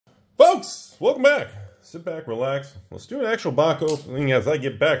Folks, welcome back. Sit back, relax. Let's do an actual box opening as I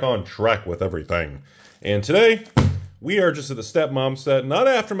get back on track with everything. And today, we are just at the stepmom set, not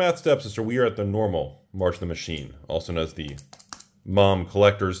Aftermath stepsister. We are at the normal March of the Machine, also known as the Mom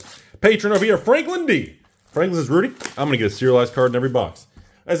Collectors. Patron over here, Franklin D. Franklin says, Rudy, I'm going to get a serialized card in every box.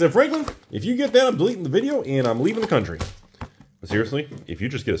 I said, Franklin, if you get that, I'm deleting the video and I'm leaving the country. But seriously, if you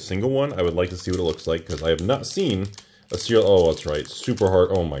just get a single one, I would like to see what it looks like because I have not seen a serial. Oh, that's right. Super hard.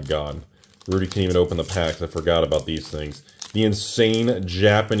 Oh my god. Rudy can't even open the packs. I forgot about these things. The insane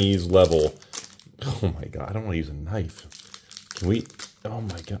Japanese level. Oh my god. I don't want to use a knife. Can we? Oh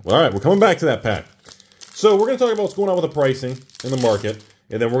my god. All right, we're coming back to that pack. So we're going to talk about what's going on with the pricing in the market.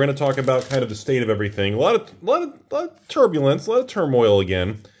 And then we're going to talk about kind of the state of everything. A lot of turbulence, a lot of turmoil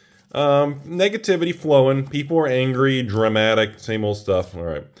again. Negativity flowing. People are angry, dramatic, same old stuff. All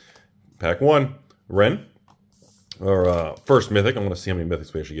right. Pack one. Ren. Or first mythic. I want to see how many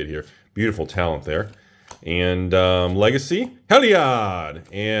mythics we actually get here. Beautiful talent there. And legacy. Heliod.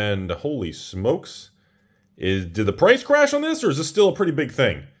 And holy smokes. Did the price crash on this, or is this still a pretty big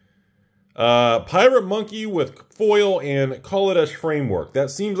thing? Pirate Monkey with foil and Kaladesh framework. That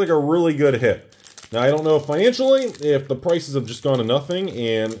seems like a really good hit. Now, I don't know financially if the prices have just gone to nothing,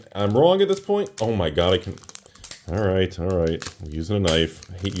 and I'm wrong at this point. Oh my god, I can... Alright. I'm using a knife.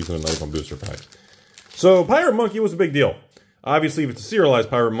 I hate using a knife on booster packs. So, Pirate Monkey was a big deal. Obviously, if it's a serialized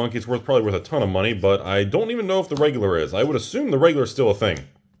Pirate Monkey, it's probably worth a ton of money, but I don't even know if the regular is. I would assume the regular is still a thing.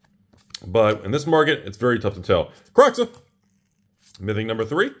 But in this market, it's very tough to tell. Croxa. Mythic number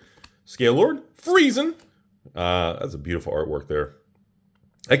 3. Scale Lord. Friesen. That's a beautiful artwork there.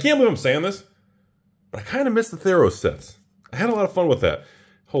 I can't believe I'm saying this, but I kind of miss the Theros sets. I had a lot of fun with that.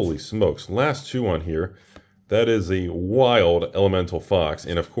 Holy smokes. Last two on here. That is a wild Elemental Fox,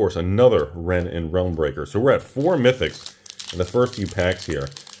 and of course another Ren and Realmbreaker. So we're at 4 mythics in the first few packs here.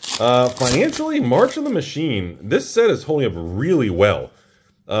 Financially, March of the Machine, this set is holding up really well.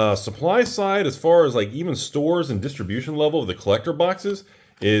 Supply side, as far as like even stores and distribution level of the collector boxes,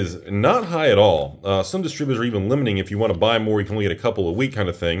 is not high at all. Some distributors are even limiting if you want to buy more, you can only get a couple a week kind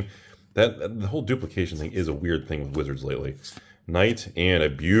of thing. The whole duplication thing is a weird thing with Wizards lately. Knight and a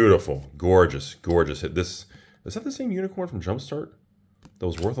beautiful, gorgeous hit. Is that the same unicorn from Jumpstart that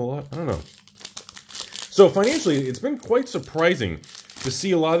was worth a lot? I don't know. So financially, it's been quite surprising to see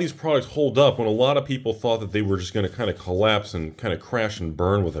a lot of these products hold up when a lot of people thought that they were just going to kind of collapse and kind of crash and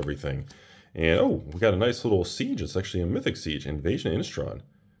burn with everything. And, oh, we got a nice little siege. It's actually a Mythic Siege, Invasion of Innistrad.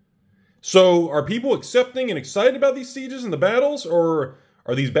 So are people accepting and excited about these sieges and the battles, or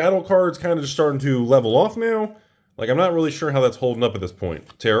are these battle cards kind of just starting to level off now? Like, I'm not really sure how that's holding up at this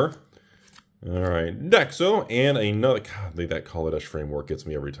point. Terror. All right, Dexo, and another... God, that Kaladesh framework gets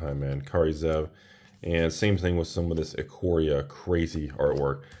me every time, man. Karizev. And same thing with some of this Ikoria crazy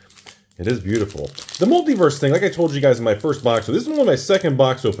artwork. It is beautiful. The multiverse thing, like I told you guys in my first box, so this is only my second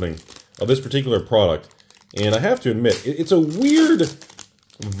box opening of this particular product. And I have to admit, it's a weird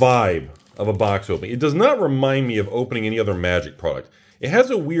vibe of a box opening. It does not remind me of opening any other Magic product. It has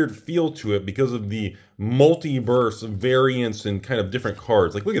a weird feel to it because of the multiverse variants and kind of different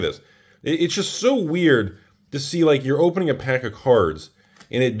cards. Like, look at this. It's just so weird to see, like, you're opening a pack of cards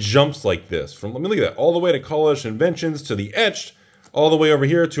and it jumps like this. From, let me look at that, all the way to Kaladesh Inventions, to the Etched, all the way over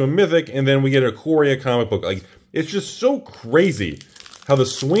here to a Mythic, and then we get a Ikoria comic book. Like, it's just so crazy how the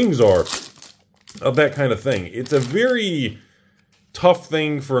swings are of that kind of thing. It's a very tough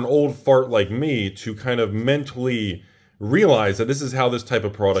thing for an old fart like me to kind of mentally realize that this is how this type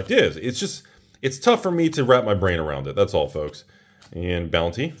of product is. It's just, it's tough for me to wrap my brain around it. That's all, folks. And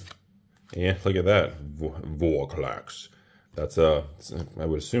Bounty. And look at that, Vorklax. That's I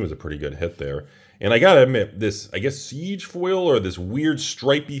would assume is a pretty good hit there. And I gotta admit, this, I guess, Siege foil or this weird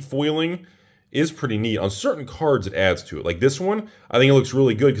stripy foiling is pretty neat. On certain cards, it adds to it. Like this one, I think it looks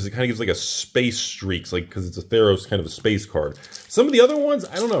really good because it kind of gives like a space streaks, like because it's a Theros kind of a space card. Some of the other ones,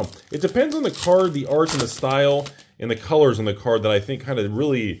 I don't know. It depends on the card, the art, and the style, and the colors on the card that I think kind of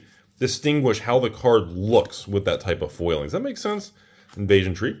really distinguish how the card looks with that type of foiling. Does that make sense?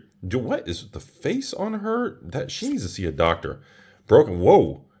 Invasion Tree. What is the face on her? That she needs to see a doctor. Broken.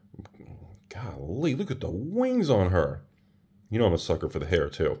 Whoa. Golly, look at the wings on her. You know I'm a sucker for the hair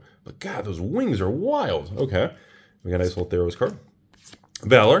too. But God, those wings are wild. Okay. We got a nice little Theros card.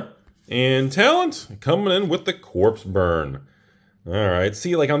 Valor. And Talent coming in with the Corpse Burn. Alright.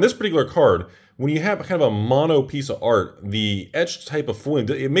 See, like on this particular card, when you have kind of a mono piece of art, the etched type of foiling,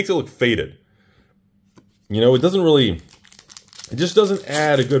 it makes it look faded. You know, it doesn't really... It just doesn't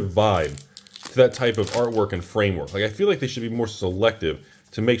add a good vibe to that type of artwork and framework. Like, I feel like they should be more selective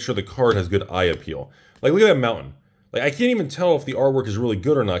to make sure the card has good eye appeal. Like, look at that mountain. Like, I can't even tell if the artwork is really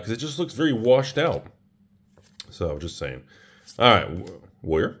good or not because it just looks very washed out. So, just saying. All right,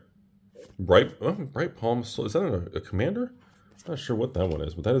 Warrior. Bright Palm. Is that a commander? I'm not sure what that one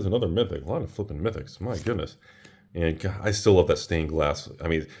is, but that is another mythic. A lot of flipping mythics. My goodness. And God, I still love that stained glass. I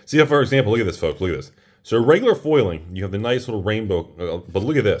mean, see, for example, look at this, folks. Look at this. So regular foiling, you have the nice little rainbow. But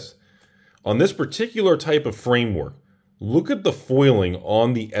look at this. On this particular type of framework, look at the foiling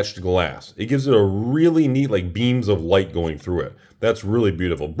on the etched glass. It gives it a really neat, like, beams of light going through it. That's really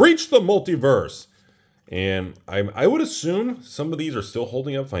beautiful. Breach the multiverse. And I would assume some of these are still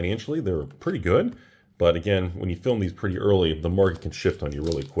holding up financially. They're pretty good. But again, when you film these pretty early, the market can shift on you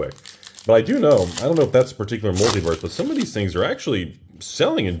really quick. But I do know, I don't know if that's a particular multiverse, but some of these things are actually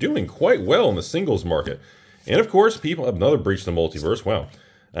selling and doing quite well in the singles market. And of course, people have another Breach the Multiverse. Wow.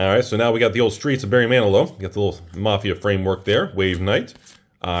 All right, so now we got the old Streets of Barry Manilow. We got the little Mafia framework there. Wave Knight,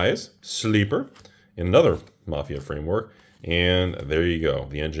 Eyes, Sleeper, and another Mafia framework. And there you go,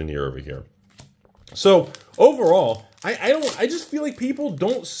 the Engineer over here. So overall, I just feel like people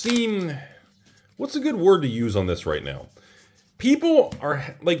don't seem, what's a good word to use on this right now? People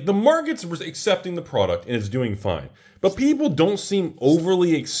are, like, the market's accepting the product and it's doing fine. But people don't seem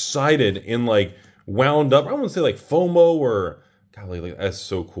overly excited and, like, wound up. I wouldn't say, like, FOMO or, golly, like, that's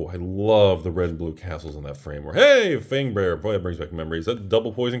so cool. I love the red and blue castles on that framework. Hey, Fang Bear. Boy, that brings back memories. Is that the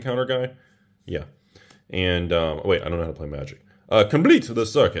double poison counter guy? Yeah. And, wait, I don't know how to play Magic. Complete the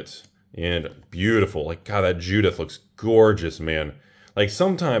circuit. And beautiful. Like, God, that Judith looks gorgeous, man. Like,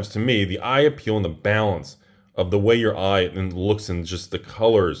 sometimes, to me, the eye appeal and the balance of the way your eye and looks and just the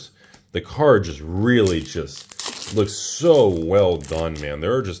colors, the card just really just looks so well done, man.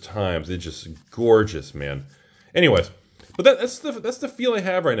 There are just times it's just gorgeous, man. Anyways, but that's the feel I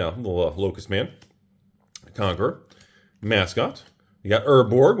have right now. Little Locust Man, Conqueror, Mascot. You got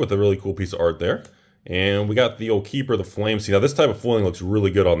Urborg with a really cool piece of art there. And we got the old Keeper of the Flame. See, now this type of foiling looks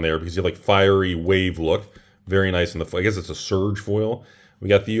really good on there because you have, like, fiery wave look. Very nice in the, I guess it's a surge foil. We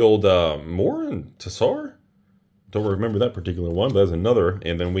got the old Moor and Tassar. Don't remember that particular one, but that's another.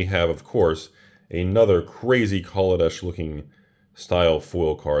 And then we have, of course, another crazy Kaladesh looking style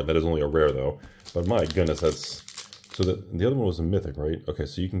foil card. That is only a rare, though. But my goodness, that's... So the other one was a mythic, right? Okay,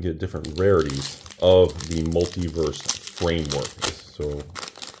 so you can get different rarities of the multiverse framework. So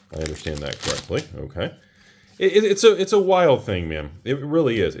I understand that correctly. Okay. It's a wild thing, man. It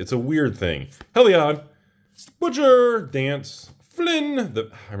really is. It's a weird thing. Heliod, Butcher, Dance, Flynn.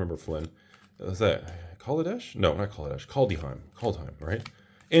 I remember Flynn. Was that... Kaladesh? No, not Kaladesh. Kaldheim, right?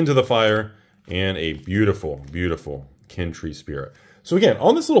 Into the Fire, and a beautiful, beautiful Kin Tree Spirit. So again,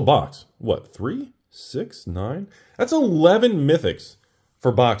 on this little box, what, 3, 6, 9? That's 11 mythics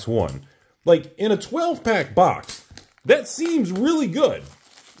for box 1. Like, in a 12-pack box, that seems really good.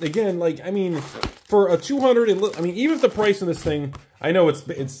 Again, like, I mean, for a 200, I mean, even if the price of this thing, I know it's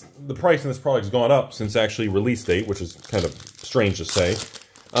the price of this product's gone up since actually release date, which is kind of strange to say.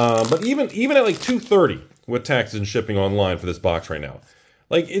 But even at like $230 with taxes and shipping online for this box right now,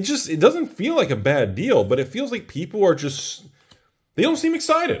 like, it doesn't feel like a bad deal, but it feels like people are just, they don't seem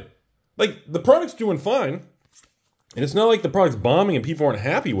excited. Like, the product's doing fine, and it's not like the product's bombing and people aren't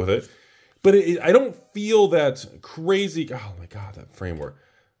happy with it, but I don't feel that crazy, oh my God, that framework.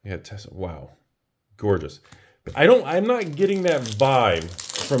 Yeah, Tessa, wow, gorgeous. But I'm not getting that vibe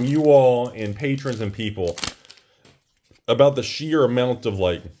from you all and patrons and people about the sheer amount of,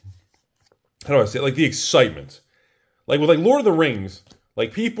 like, how do I say it? Like, the excitement. Like, with, like, Lord of the Rings,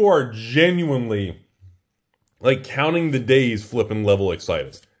 like, people are genuinely, like, counting the days flipping level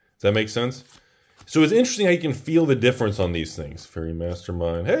excited. Does that make sense? So it's interesting how you can feel the difference on these things. Fairy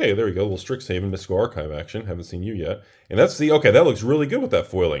Mastermind. Hey, there we go. A little Strixhaven Mystical Archive action. Haven't seen you yet. And that's the, okay, that looks really good with that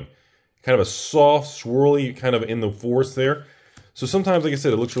foiling. Kind of a soft, swirly, kind of in the forest there. So sometimes, like I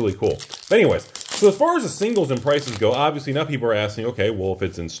said, it looks really cool. But anyways, so as far as the singles and prices go, obviously now people are asking, okay, well, if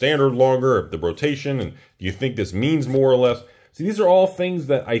it's in standard longer, the rotation, and do you think this means more or less? See, these are all things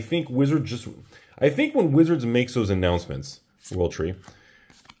that I think Wizards just... I think when Wizards makes those announcements, World Tree,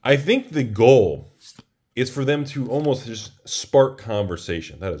 I think the goal is for them to almost just spark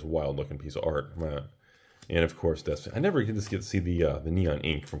conversation. That is a wild-looking piece of art, man. And of course, that's... I never get to see the neon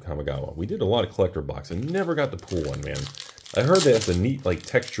ink from Kamigawa. We did a lot of collector boxes. I never got to pull one, man. I heard that it's a neat, like,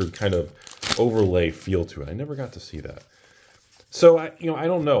 textured kind of overlay feel to it. I never got to see that. So, I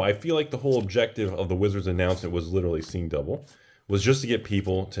don't know. I feel like the whole objective of the Wizards announcement was literally seeing double, was just to get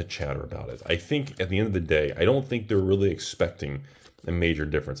people to chatter about it. I think, at the end of the day, I don't think they're really expecting a major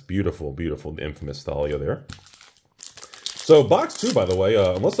difference. Beautiful, beautiful, the infamous Thalia there. So, box 2, by the way,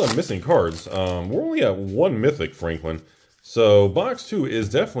 unless I'm missing cards, we're only at 1 Mythic, Franklin. So box 2 is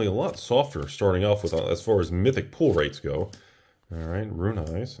definitely a lot softer starting off with as far as mythic pull rates go. All right, Rune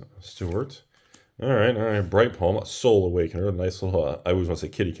Eyes, Stewart. All right, Bright Palm, Soul Awakener, nice little, I always want to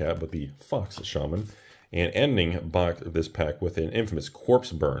say kitty cat, but the Fox Shaman. And ending this pack with an infamous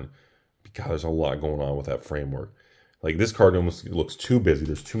Corpse Burn. God, there's a lot going on with that framework. Like, this card almost looks too busy.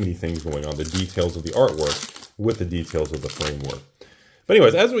 There's too many things going on. The details of the artwork with the details of the framework. But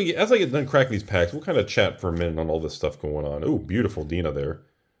anyways, as I get done cracking these packs, we'll kind of chat for a minute on all this stuff going on. Ooh, beautiful Dina there.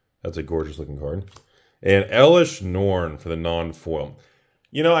 That's a gorgeous looking card. And Elish Norn for the non-foil.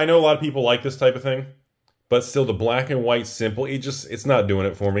 You know, I know a lot of people like this type of thing, but still the black and white simple, it's not doing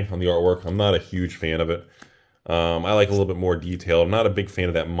it for me on the artwork. I'm not a huge fan of it. I like a little bit more detail. I'm not a big fan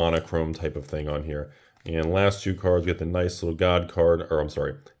of that monochrome type of thing on here. And last two cards, we got the nice little God card, or I'm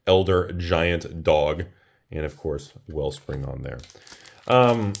sorry, Elder Giant Dog. And of course, Wellspring on there.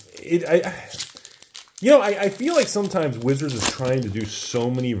 I feel like sometimes Wizards is trying to do so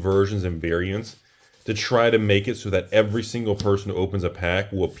many versions and variants to try to make it so that every single person who opens a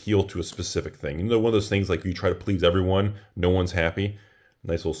pack will appeal to a specific thing. You know, one of those things like you try to please everyone, no one's happy.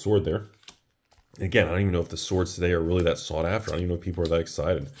 Nice little sword there. Again, I don't even know if the swords today are really that sought after. I don't even know if people are that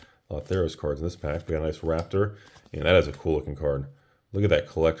excited. A lot of Theros cards in this pack. We got a nice Raptor, and that is a cool looking card. Look at that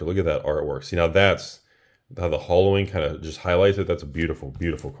collector. Look at that artwork. See, now that's how the hollowing kind of just highlights it. That's a beautiful,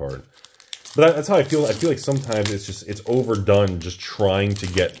 beautiful card. But that's how I feel. I feel like sometimes it's overdone just trying to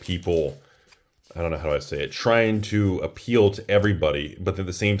get people, I don't know how do I say it, trying to appeal to everybody, but at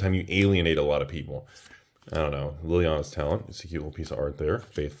the same time you alienate a lot of people. I don't know. Liliana's Talent. It's a cute little piece of art there.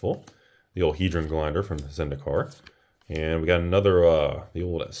 Faithful. The old Hedron Glider from Zendikar. And we got another, the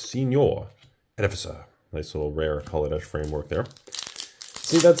old Senior Edificer. Nice little rare colored edge framework there.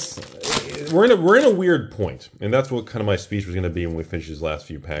 See, we're in a weird point, and that's what kind of my speech was going to be when we finish these last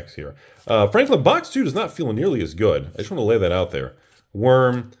few packs here. Frankly, box 2 does not feel nearly as good. I just want to lay that out there.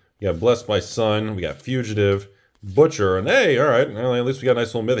 Worm, we got Blessed by Sun, we got Fugitive, Butcher, and hey, all right, well, at least we got a nice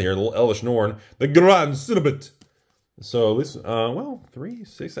little myth here, a little Elish Norn, the Grand Cinnabit. So at least, well, 3,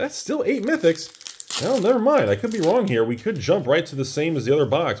 6, that's still 8 mythics. Well, never mind. I could be wrong here. We could jump right to the same as the other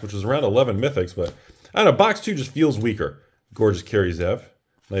box, which was around 11 mythics, but I don't know. Box 2 just feels weaker. Gorgeous Carrie Zev.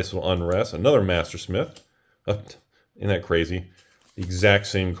 Nice little Unrest. Another Master Smith. Isn't that crazy? The exact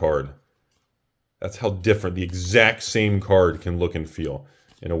same card. That's how different the exact same card can look and feel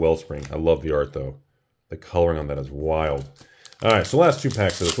in a Wellspring. I love the art, though. The coloring on that is wild. All right, so last 2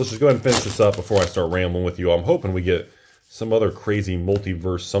 packs of this. Let's just go ahead and finish this up before I start rambling with you. I'm hoping we get some other crazy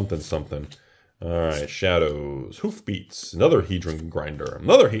multiverse something. All right, Shadows, Hoofbeats, another Hedron Grinder,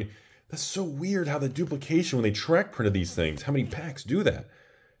 another That's so weird how the duplication when they track printed these things. How many packs do that?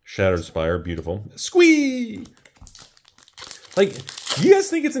 Shattered Spire, beautiful. Squee! Like, do you guys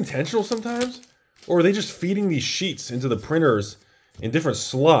think it's intentional sometimes? Or are they just feeding these sheets into the printers in different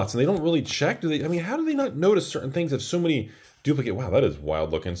slots and they don't really check? I mean, how do they not notice certain things if so many duplicate? Wow, that is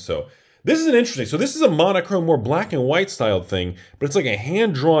wild looking. So this is an interesting. So this is a monochrome, more black and white styled thing, but it's like a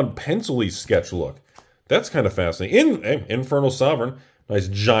hand-drawn pencil-y sketch look. That's kind of fascinating. Infernal Sovereign, nice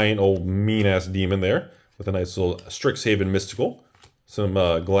giant old mean-ass demon there with a nice little Strixhaven Mystical, some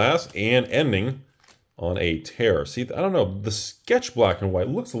glass, and ending on a tear. See, I don't know, the sketch black and white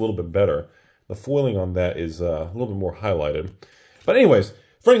looks a little bit better. The foiling on that is a little bit more highlighted. But anyways,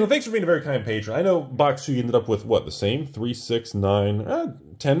 Franklin, thanks for being a very kind patron. I know box 2 you ended up with, what, the same? 3, 6, 9,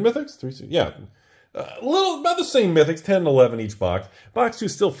 10 mythics? 3, 6, yeah. About the same mythics, 10 and 11 each box. Box 2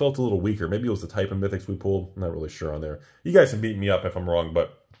 still felt a little weaker. Maybe it was the type of mythics we pulled. I'm not really sure on there. You guys can beat me up if I'm wrong,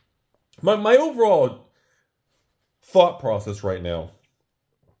 but my overall thought process right now,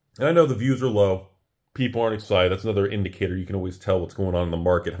 and I know the views are low, people aren't excited. That's another indicator. You can always tell what's going on in the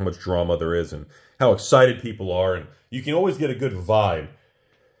market, how much drama there is, and how excited people are. And you can always get a good vibe.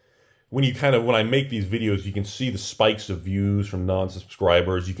 When I make these videos, you can see the spikes of views from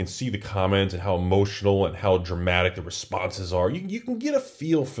non-subscribers. You can see the comments and how emotional and how dramatic the responses are. You can get a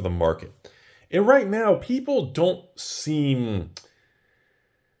feel for the market. And right now, people don't seem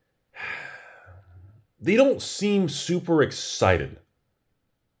super excited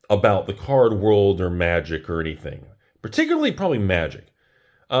about the card world or Magic or anything. Particularly probably Magic.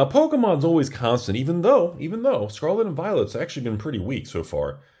 Pokemon's always constant, even though Scarlet and Violet's actually been pretty weak so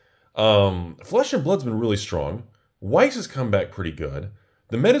far. Flesh and Blood's been really strong. Weiss has come back pretty good.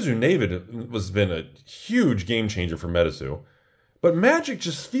 The Metazoo Navid has been a huge game changer for Metazoo. But Magic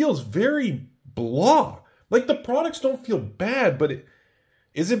just feels very blah. Like, the products don't feel bad, but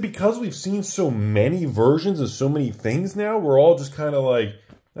is it because we've seen so many versions of so many things now? We're all just kind of like,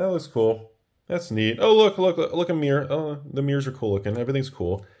 that looks cool. That's neat. Oh, look a mirror. Oh, the mirrors are cool looking. Everything's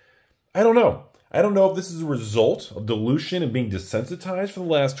cool. I don't know. I don't know if this is a result of dilution and being desensitized for the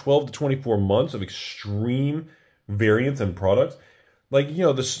last 12 to 24 months of extreme variance in products. Like, you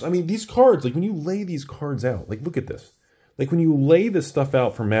know, this, I mean, these cards, like when you lay these cards out, like look at this. Like when you lay this stuff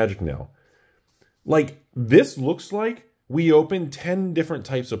out for Magic now, like this looks like we opened 10 different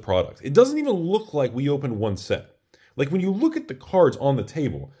types of products. It doesn't even look like we opened one set. Like when you look at the cards on the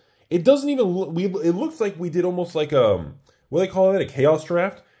table, it doesn't even look, it looks like we did almost like what do they call it, a chaos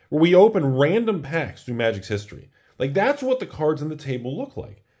draft, where we open random packs through Magic's history. Like that's what the cards on the table look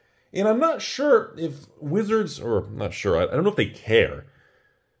like. And I'm not sure if Wizards, or I'm not sure, I don't know if they care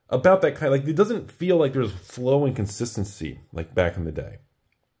about that kind. Like it doesn't feel like there's flow and consistency like back in the day.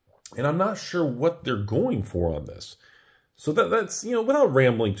 And I'm not sure what they're going for on this. So that's, you know, without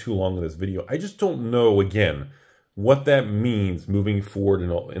rambling too long in this video, I just don't know, again, what that means moving forward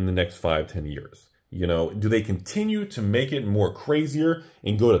in the next 5-10 years. You know, do they continue to make it more crazier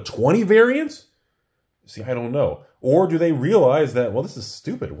and go to 20 variants? See, I don't know. Or do they realize that, well, this is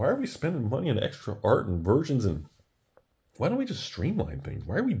stupid. Why are we spending money on extra art and versions, and why don't we just streamline things?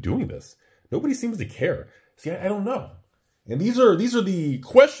 Why are we doing this? Nobody seems to care. See, I don't know. And these are the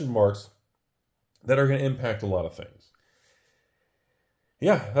question marks that are going to impact a lot of things.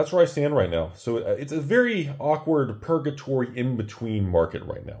 Yeah, that's where I stand right now. So it's a very awkward purgatory in-between market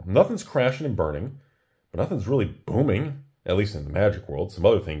right now. Nothing's crashing and burning, but nothing's really booming, at least in the Magic world. Some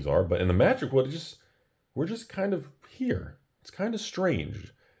other things are, but in the Magic world, we're just kind of here. It's kind of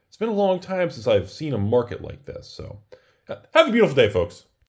strange. It's been a long time since I've seen a market like this. So have a beautiful day, folks.